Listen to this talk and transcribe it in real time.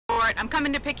start. I'm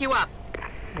coming to pick you up.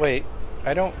 Wait,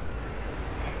 I don't...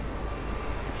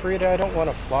 Frida, I don't want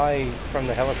to fly from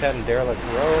the helipad in Derelict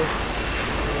Road.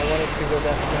 I wanted to go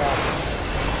back to the office.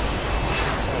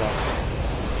 Hold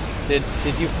on.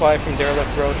 Did you fly from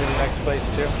Derelict Road to the next place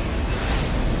too?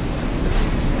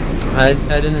 I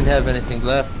didn't have anything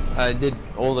left. I did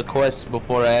all the quests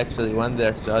before I actually went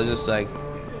there, so I was just like,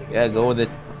 yeah, go with it.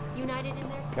 United in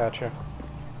there? Gotcha.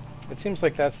 It seems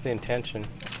like that's the intention.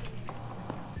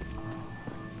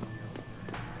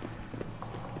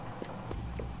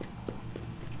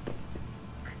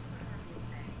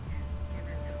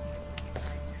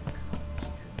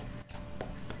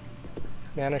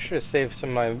 Man, I should have saved some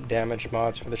of my damage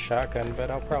mods for the shotgun, but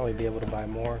I'll probably be able to buy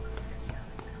more.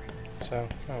 So,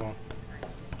 oh well.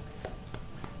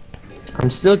 I'm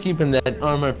still keeping that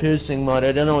armor piercing mod.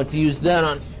 I don't know what to use that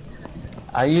on.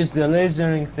 I used the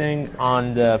lasering thing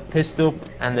on the pistol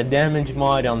and the damage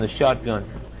mod on the shotgun.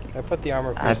 I put the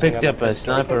armor I piercing picked on up the a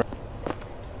pistol. sniper.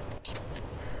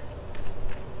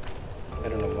 I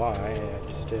don't know why,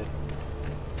 I just did.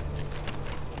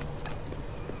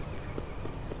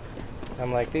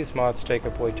 I'm like, these mods take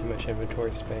up way too much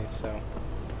inventory space, so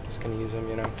I'm just gonna use them,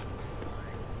 you know.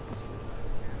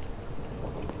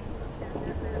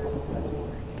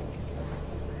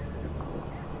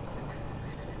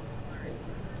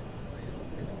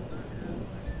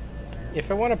 If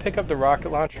I want to pick up the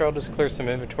rocket launcher, I'll just clear some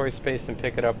inventory space and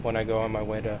pick it up when I go on my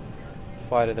way to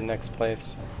fly to the next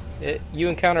place. You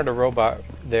encountered a robot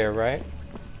there, right?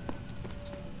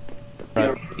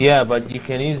 Yeah, but you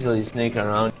can easily sneak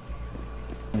around.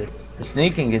 The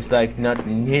sneaking is like not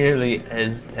nearly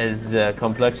as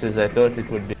complex as I thought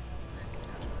it would be.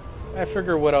 I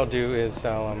figure what I'll do is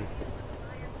I'll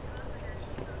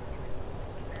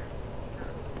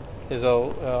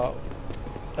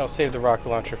save the rocket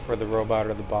launcher for the robot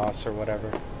or the boss or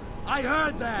whatever. I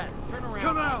heard that! Turn around.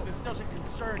 Come out! This doesn't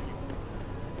concern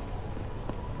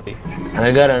you.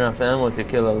 I got enough ammo to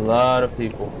kill a lot of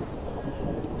people.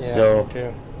 Yeah, So, me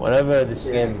too. whatever this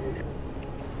game.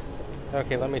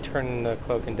 Okay, let me turn the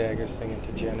cloak and daggers thing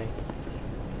into Jenny.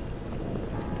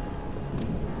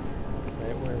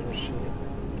 Right, where was she?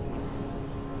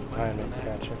 I know,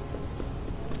 gotcha.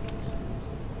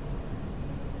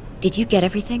 Did you get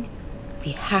everything?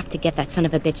 We have to get that son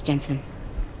of a bitch, Jensen.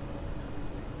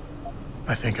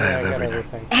 I think Yeah, I have got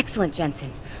everything. Excellent,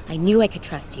 Jensen. I knew I could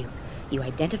trust you. You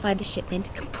identified the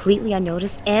shipment completely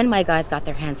unnoticed, and my guys got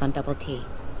their hands on Double T.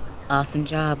 Awesome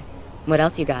job. What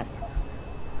else you got?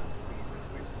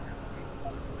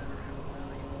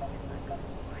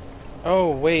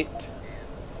 Oh, wait.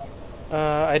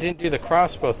 I didn't do the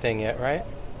crossbow thing yet, right?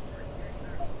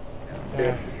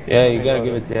 Yeah, you gotta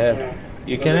give it to her.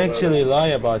 You can actually lie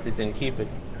about it and keep it.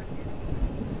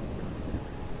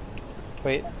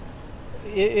 Wait.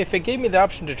 If it gave me the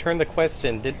option to turn the quest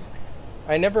in,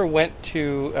 I never went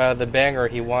to the banger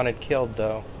he wanted killed,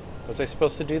 though. Was I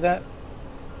supposed to do that?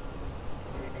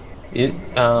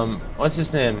 What's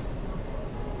his name?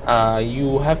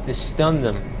 You have to stun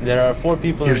them. There are 4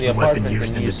 people Here's in the the weapon apartment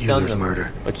used and in you the stun dealer's them.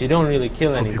 murder. But you don't really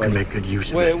kill Hope you can anybody. make good use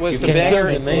of Wait, it. was You the can banger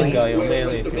kill the main guy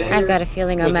O'Malley if you want. I've got a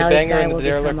feeling Was the O'Malley's banger guy in will the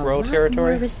become Derelict a Road lot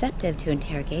territory? more receptive to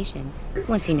interrogation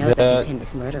once he knows I can pin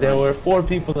this murder There on were you. 4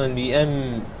 people in the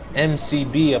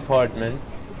MCB apartment,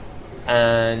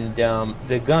 and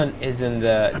the gun is in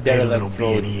the I paid a little Derelict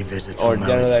Road B&E visit to or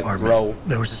O'Malley's Derelict apartment. Row.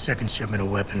 There was a second shipment of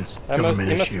weapons. He must Government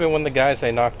have issue. been one of the guys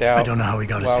I knocked out. I don't know how he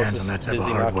got his while I was hands on just that type of busy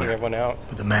knocking hardware. everyone out.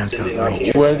 But the man's got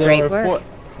reach. Where there Great were work. 4,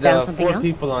 Found there were something 4 else?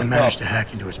 people I on managed top to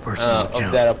hack into his personal of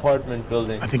account. that apartment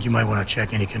building. I think you might want to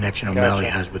check any connection O'Malley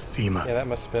has with FEMA. Yeah, that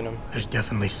must have been him. There's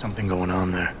definitely something going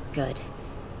on there. Good.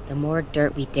 The more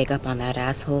dirt we dig up on that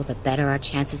asshole, the better our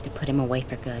chances to put him away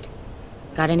for good.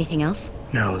 Got anything else?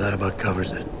 No, that about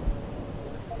covers it.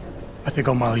 I think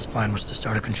O'Malley's plan was to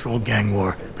start a controlled gang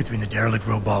war between the Derelict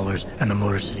Row Ballers and the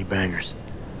Motor City Bangers.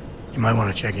 You might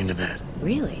want to check into that.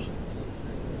 Really?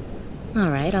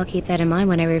 Alright, I'll keep that in mind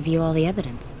when I review all the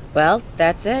evidence. Well,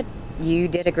 that's it. You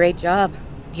did a great job.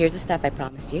 Here's the stuff I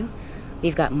promised you.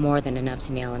 We've got more than enough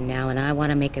to nail him now, and I want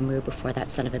to make a move before that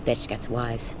son of a bitch gets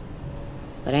wise.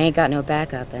 But I ain't got no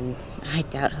backup, and I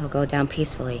doubt he'll go down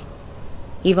peacefully.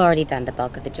 You've already done the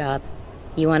bulk of the job.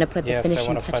 You want to put the Yes, I finishing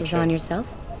wanna touches punch on him. yourself?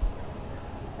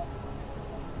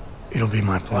 It'll be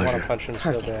my I want pleasure. to punch him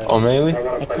so Perfect. bad. O'Malley?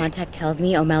 My contact tells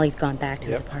me O'Malley's gone back to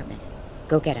his Yep. apartment.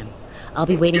 Go get him. I'll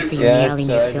be waiting for you Yeah, in the alley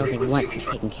near the it's, building once you've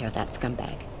taken care of that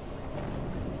scumbag.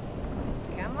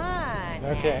 Come on.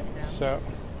 Okay, handsome. so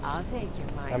I'll take your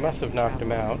mind. I must have knocked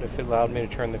him out if it allowed me to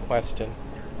turn the quest in.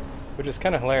 Which is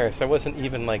kind of hilarious. I wasn't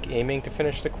even like aiming to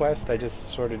finish the quest, I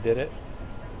just sort of did it.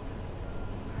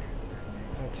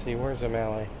 Let's see, where's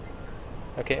O'Malley?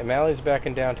 Okay, O'Malley's back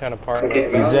in downtown apartments.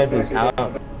 He's at his house.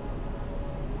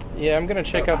 Yeah, I'm gonna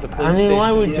check out the police I mean, station.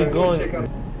 why would you go?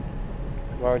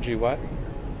 Why would you what?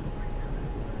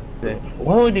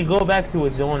 Why would he go back to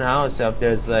his own house after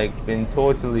it's like been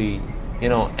totally, you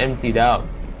know, emptied out,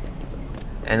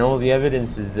 and all the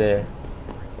evidence is there?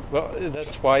 Well,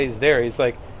 that's why he's there. He's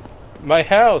like, my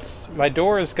house, my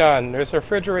door is gone. There's a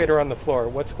refrigerator on the floor.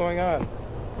 What's going on?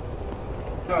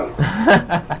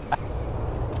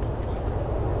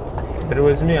 If it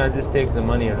was me, I'd just take the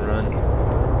money and run.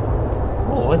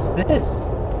 Oh, what's this?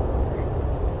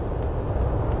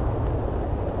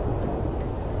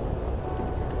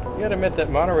 You gotta admit that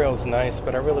monorail's nice,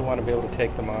 but I really want to be able to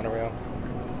take the monorail.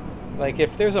 Like,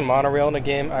 if there's a monorail in a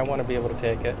game, I want to be able to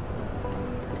take it.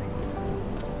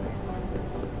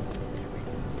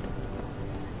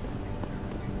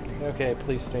 Okay,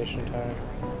 police station time.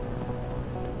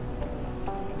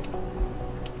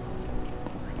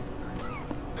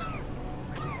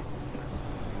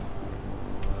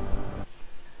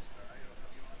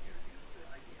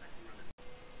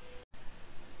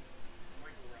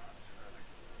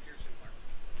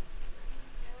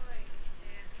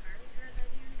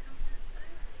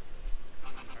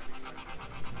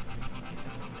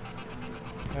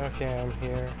 Okay, I'm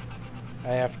here.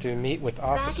 I have to meet with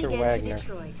Officer Wagner.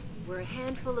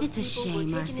 It's a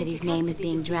shame our city's name is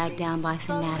being dragged down by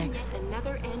fanatics.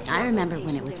 I remember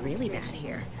when it was really bad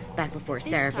here, back before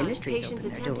Seraph Industries opened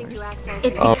their doors.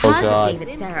 It's because of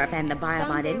David Seraph and the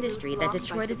Biobot industry that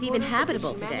Detroit is even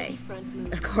habitable today.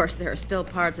 Of course, there are still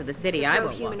parts of the city I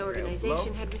won't walk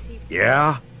through.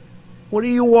 Yeah? What do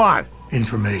you want?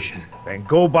 Information. Then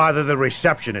go bother the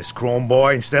receptionist, Chrome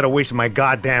Boy, instead of wasting my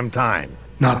goddamn time.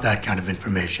 Not that kind of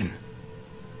information.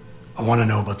 I want to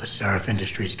know about the Seraph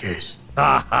Industries case.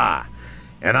 Ha ha!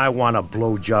 And I want a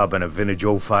blowjob and a vintage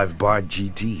 05 Bard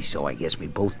GT, so I guess we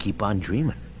both keep on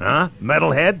dreaming. Huh,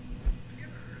 metalhead?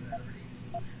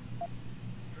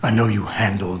 I know you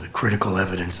handled the critical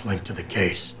evidence linked to the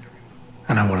case,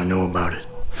 and I want to know about it.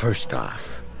 First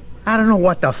off, I don't know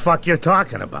what the fuck you're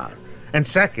talking about. And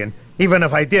second, even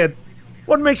if I did,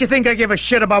 what makes you think I give a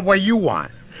shit about what you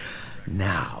want?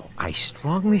 Now, I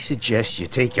strongly suggest you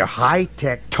take your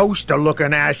high-tech,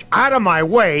 toaster-looking ass out of my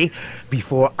way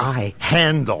before I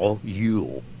handle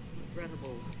you.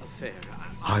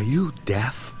 Are you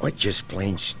deaf or just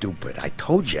plain stupid? I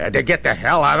told you to get the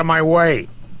hell out of my way.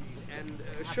 And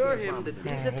assure him that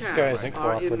these This guy isn't attacks are in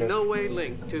cooperative. no way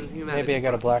linked to humanity. Maybe I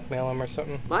gotta blackmail him or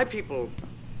something. My people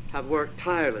have worked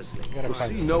tirelessly. I gotta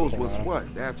find She knows something what's on him.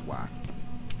 what, that's why.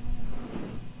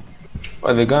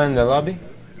 Oh, the guy in the lobby?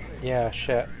 Yeah,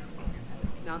 shit.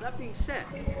 Now that being said,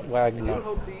 I do Wagner.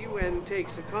 hope the UN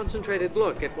takes a concentrated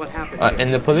look at what happened here.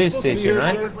 In the police Supposed to be station, here,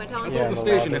 right? sir? I thought the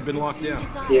station had been locked down.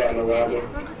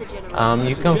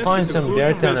 You can find some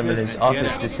dirt on him in his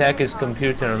office. Just hack his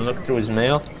computer and look through his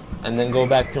mail, and then go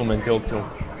back to him and talk to him.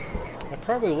 I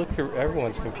probably look through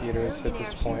everyone's computers at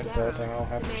this point, but I'll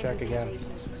have to check again.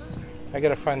 I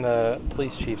gotta find the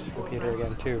police chief's computer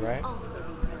again too, right?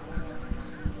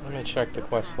 Let me check the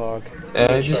quest log.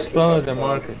 Just follow the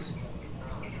markers.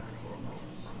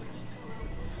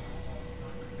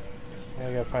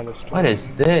 I gotta find the story. What is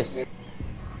this?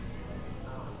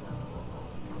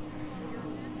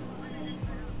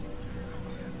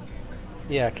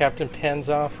 Yeah, Captain Penn's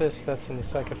office, that's in the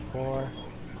second floor.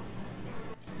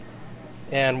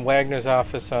 And Wagner's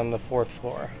office on the 4th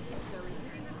floor.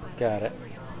 Got it.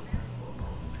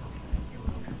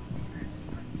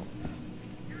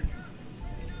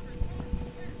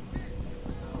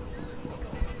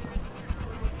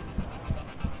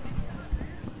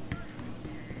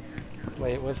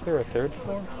 Wait, was there a 3rd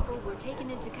floor? People were taken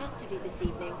into custody this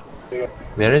evening.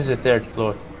 There is a 3rd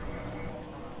floor.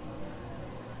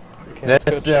 Okay, let's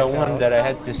That's go the check one out- that I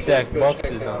had to stack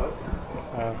boxes on.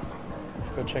 Let's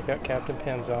go check out Captain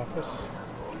Penn's office.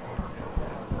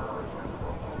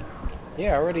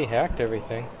 Yeah, I already hacked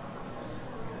everything.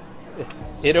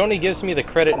 It only gives me the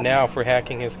credit now for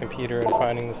hacking his computer and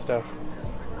finding the stuff.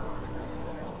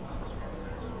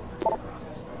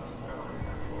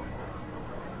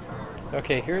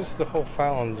 Okay, here's the whole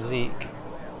file on Zeke.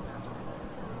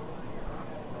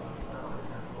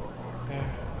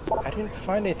 I didn't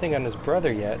find anything on his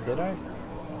brother yet, did I?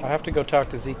 I'll have to go talk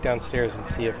to Zeke downstairs and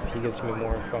see if he gives me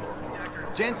more info.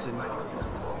 Jensen,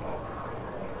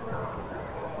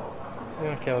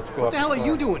 Okay, let's go what up the hell are floor.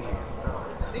 you doing here?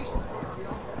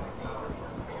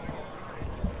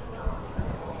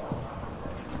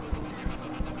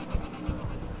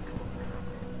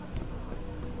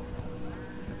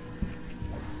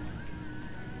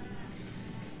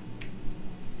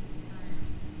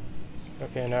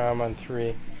 Okay, Okay, now I'm on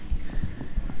 3.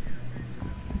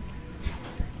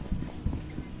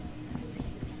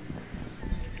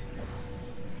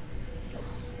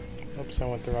 Oops, I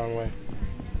went the wrong way.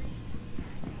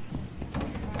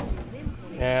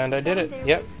 And I did it.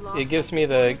 Yep, it gives me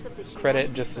the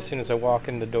credit just as soon as I walk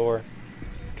in the door,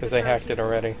 because I hacked it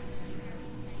already.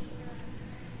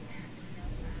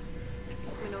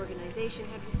 An organization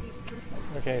had received.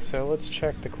 Okay, so let's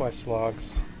check the quest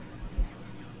logs.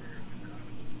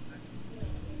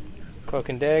 Cloak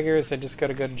and daggers, I just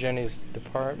gotta go to Jenny's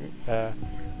department,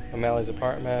 O'Malley's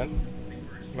apartment.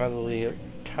 Motherly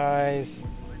ties,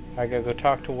 I gotta go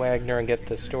talk to Wagner and get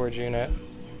the storage unit.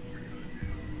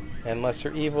 And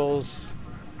lesser evils,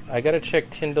 I gotta check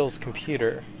Tyndall's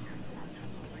computer.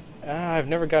 I've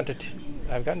never gotten to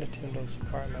I've gotten to Tyndall's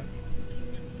apartment.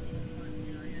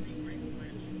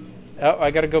 Oh,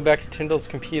 I gotta go back to Tyndall's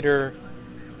computer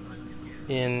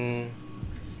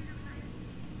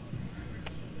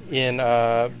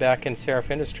back in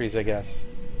Seraph Industries, I guess.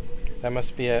 That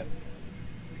must be it.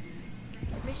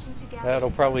 That'll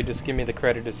probably just give me the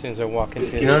credit as soon as I walk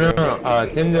into it. No.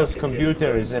 Tyndall's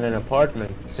computer is in an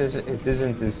apartment. It says it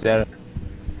isn't in Seraph.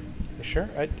 You sure?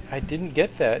 I didn't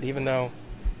get that, even though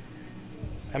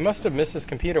I must have missed his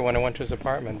computer when I went to his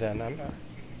apartment. Then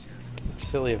it's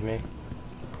silly of me.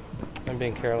 I'm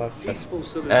being careless. If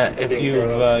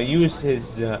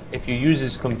you use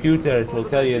his computer, it will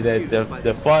tell you that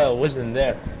the file wasn't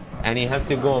there, and you have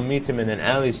to go and meet him in an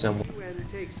alley somewhere.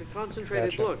 And takes a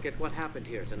concentrated look at what happened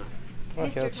here tonight.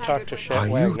 Okay, let's talk to Chef Are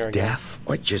Wagner you deaf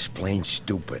again. or just plain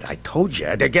stupid? I told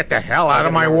you to get the hell out of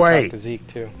I'm my gonna way. Talk to Zeke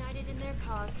too. United in their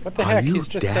cause. What the Are heck? you He's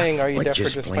just deaf saying, "Are you or deaf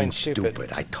just or just plain stupid?"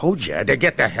 stupid? I told you to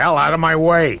get the hell out of my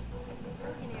way.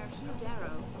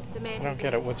 I don't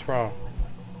get it. What's wrong?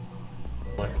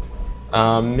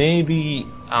 Maybe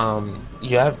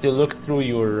you have to look through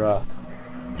your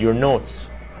notes,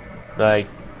 like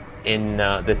in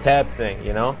the tab thing,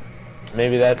 you know.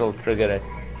 Maybe that'll trigger it.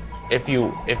 If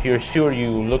you're sure you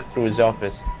look through his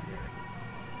office.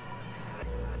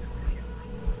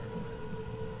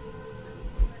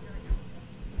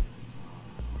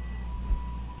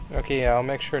 Okay, yeah, I'll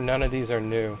make sure none of these are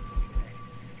new.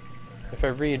 If I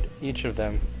read each of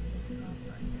them,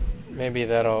 maybe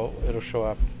it'll show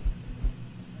up.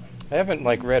 I haven't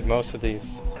read most of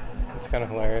these. It's kind of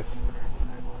hilarious.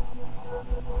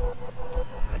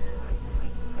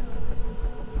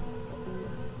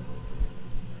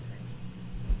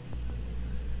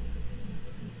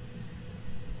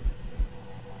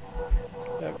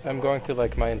 I'm going through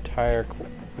my entire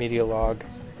media log,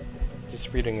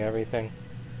 just reading everything.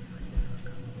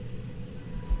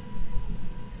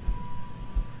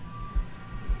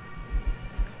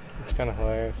 It's kind of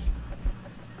hilarious.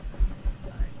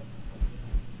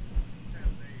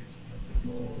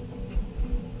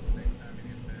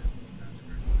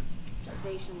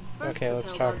 Okay,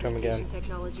 let's talk to him again.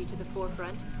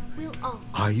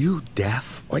 Are you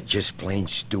deaf or just plain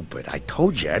stupid? I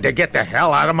told you to get the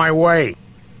hell out of my way.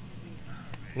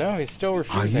 No, he's still Are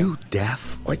refusing. you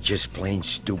deaf or just plain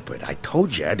stupid? I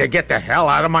told you to get the hell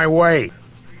out of my way.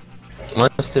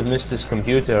 Must have missed his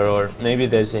computer, or maybe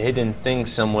there's a hidden thing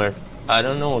somewhere. I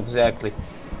don't know exactly.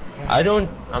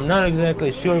 I'm not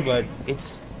exactly sure, but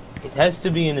it has to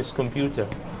be in his computer.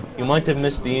 You might have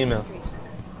missed the email.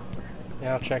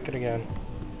 Yeah, I'll check it again.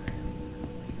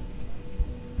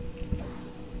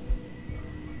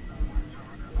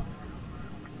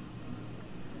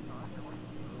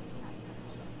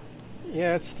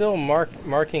 Yeah, it's still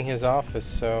marking his office,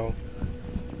 so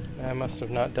I must have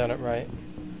not done it right.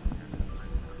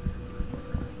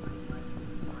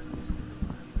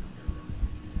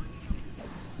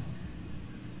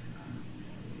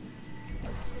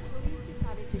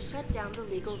 Decided to shut down the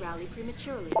legal rally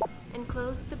prematurely and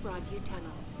closed the Broadview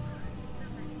tunnel.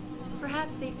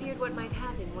 Perhaps they feared what might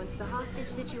happen once the hostage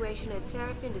situation at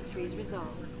Seraph Industries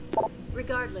resolved.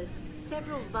 Regardless,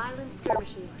 several violent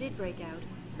skirmishes did break out,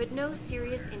 but no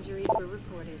serious injuries were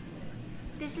reported.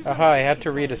 This is Aha, I had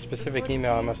to read a specific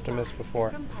email I must have missed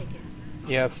before.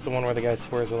 Yeah, it's the one where the guy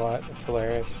swears a lot. It's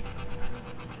hilarious.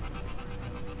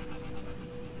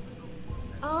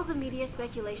 All the media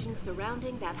speculation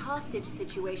surrounding that hostage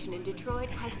situation in Detroit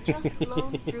has just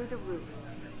blown through the roof,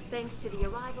 thanks to the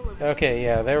arrival of... Okay,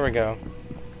 yeah, there we go.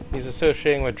 He's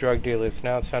associating with drug dealers.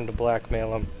 Now it's time to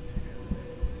blackmail him.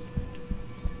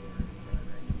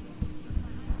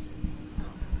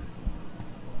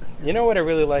 You know what I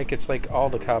really like? It's like all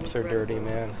the cops are dirty,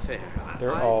 man.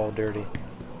 They're all dirty.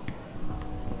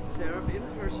 Sarah, in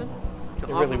person, It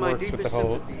really works with the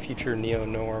whole future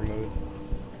neo-noir mood.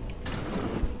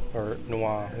 Or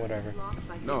Noir, whatever.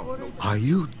 No. Are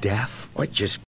you deaf or just